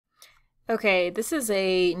Okay, this is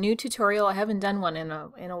a new tutorial. I haven't done one in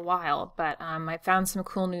a while, but I found some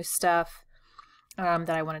cool new stuff that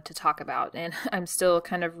I wanted to talk about, and I'm still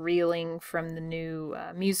kind of reeling from the new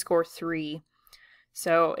Musescore 3.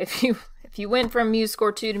 So if you went from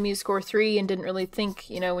Musescore 2 to Musescore 3 and didn't really think,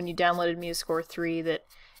 when you downloaded Musescore 3 that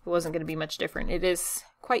it wasn't going to be much different, it is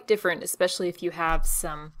quite different, especially if you have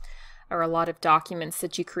some or a lot of documents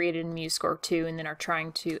that you created in Musescore 2 and then are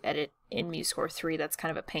trying to edit in Musescore 3. That's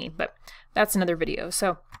kind of a pain, but that's another video.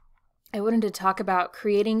 So I wanted to talk about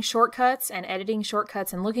creating shortcuts and editing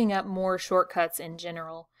shortcuts and looking up more shortcuts in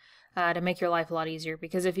general to make your life a lot easier.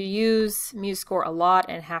 Because if you use Musescore a lot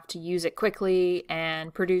and have to use it quickly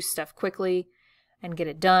and produce stuff quickly and get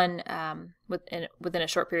it done within a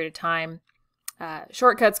short period of time,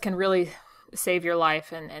 shortcuts can really save your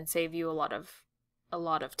life and save you a lot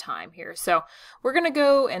of time here. So we're gonna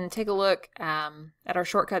go and take a look at our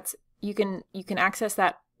shortcuts. You can access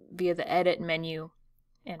that via the edit menu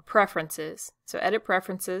and preferences. So edit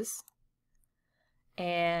preferences,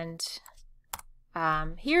 and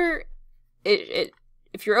here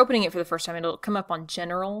if you're opening it for the first time, it'll come up on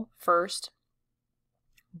general first.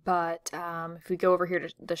 But if we go over here to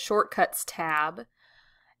the shortcuts tab,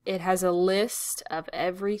 it has a list of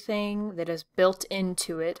everything that is built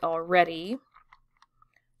into it already.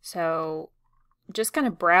 So just kind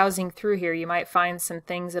of browsing through here, you might find some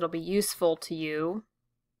things that'll be useful to you.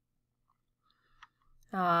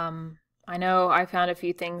 I know I found a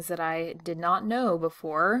few things that I did not know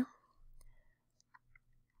before.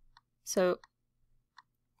 So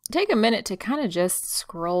take a minute to kind of just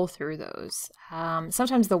scroll through those.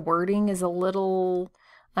 Sometimes the wording is a little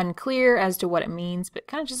unclear as to what it means, but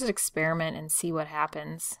kind of just experiment and see what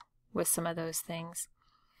happens with some of those things.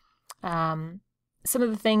 Some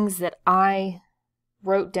of the things that I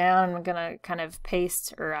wrote down, I'm going to kind of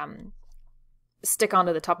paste or stick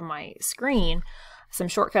onto the top of my screen. Some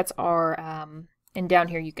shortcuts are, and down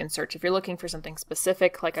here you can search. If you're looking for something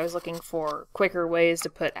specific, like I was looking for quicker ways to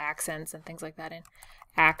put accents and things like that in.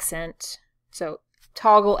 Accent, so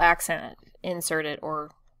toggle accent, insert it,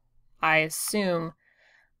 or I assume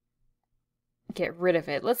get rid of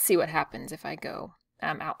it. Let's see what happens if I go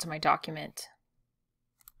out to my document.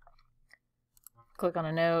 Click on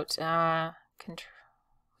a note.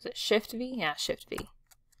 Is it Shift V? Yeah, Shift V.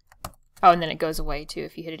 Oh, and then it goes away too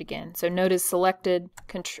if you hit it again. So note is selected,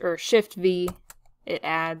 or Shift V, it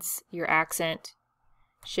adds your accent.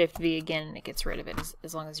 Shift V again, and it gets rid of it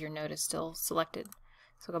as long as your note is still selected.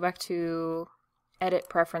 So go back to Edit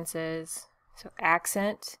Preferences. So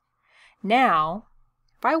accent. Now,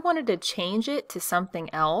 if I wanted to change it to something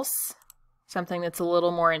else, something that's a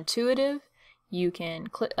little more intuitive, you can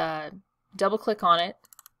double click on it,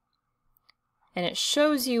 and it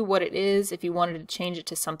shows you what it is. If you wanted to change it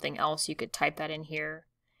to something else, you could type that in here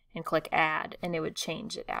and click add, and it would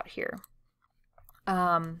change it out here.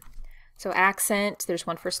 So accent, there's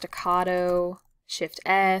one for staccato, Shift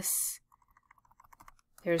S.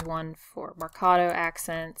 There's one for marcato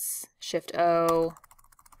accents, Shift O.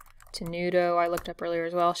 Tenuto I looked up earlier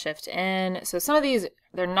as well, Shift N. So some of these,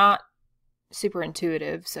 they're not super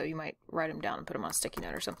intuitive, so you might write them down and put them on a sticky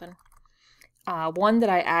note or something. One that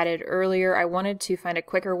I added earlier, I wanted to find a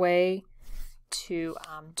quicker way to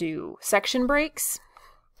do section breaks.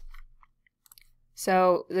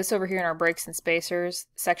 So this over here in our breaks and spacers,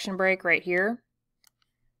 section break right here,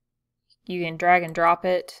 you can drag and drop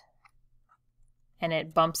it and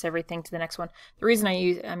it bumps everything to the next one. The reason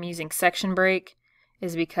I'm using section break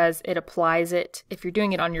is because it applies it, if you're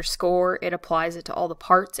doing it on your score, it applies it to all the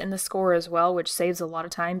parts in the score as well, which saves a lot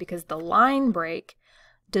of time, because the line break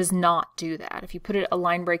does not do that. If you put a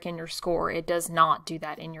line break in your score, it does not do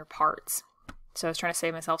that in your parts. So I was trying to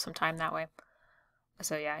save myself some time that way.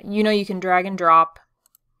 So yeah, you can drag and drop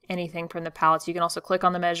anything from the palettes. You can also click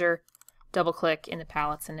on the measure, double click in the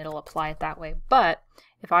palettes, and it'll apply it that way. But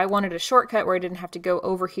if I wanted a shortcut where I didn't have to go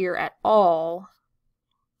over here at all,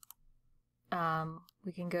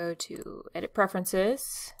 we can go to Edit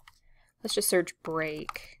Preferences. Let's just search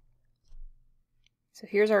break. So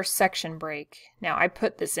here's our section break. Now I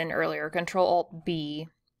put this in earlier, Control-Alt-B,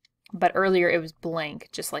 but earlier it was blank,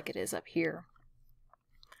 just like it is up here.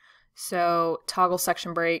 So toggle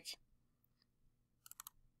section break,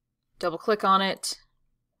 double click on it.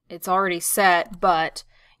 It's already set, but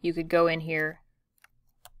you could go in here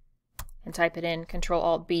and type it in,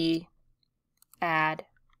 Control-Alt-B, add.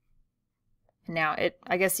 And now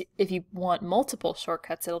I guess if you want multiple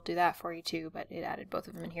shortcuts, it'll do that for you too, but it added both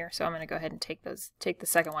of them in here. So I'm going to go ahead and take the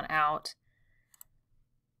second one out.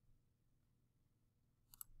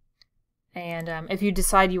 And if you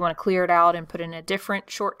decide you want to clear it out and put in a different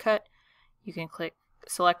shortcut, you can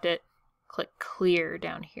select it, click clear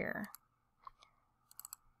down here.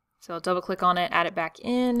 So I'll double click on it, add it back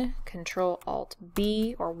in, Control Alt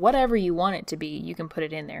B, or whatever you want it to be, you can put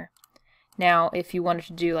it in there. Now, if you wanted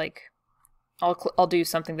to do like, I'll do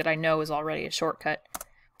something that I know is already a shortcut.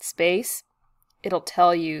 Space, it'll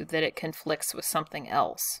tell you that it conflicts with something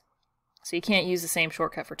else. So you can't use the same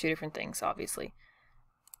shortcut for two different things, obviously.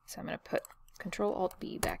 So I'm going to put Control Alt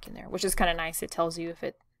B back in there, which is kind of nice. It tells you if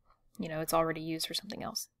it, you know, it's already used for something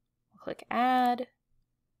else. Click Add.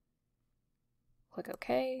 Click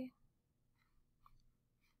OK.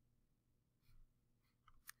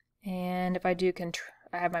 And if I do,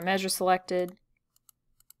 I have my measure selected.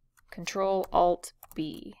 Control Alt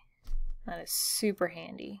B. That is super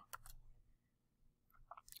handy.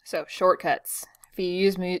 So shortcuts. If you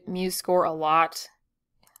use Musescore a lot,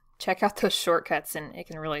 check out those shortcuts and it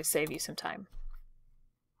can really save you some time.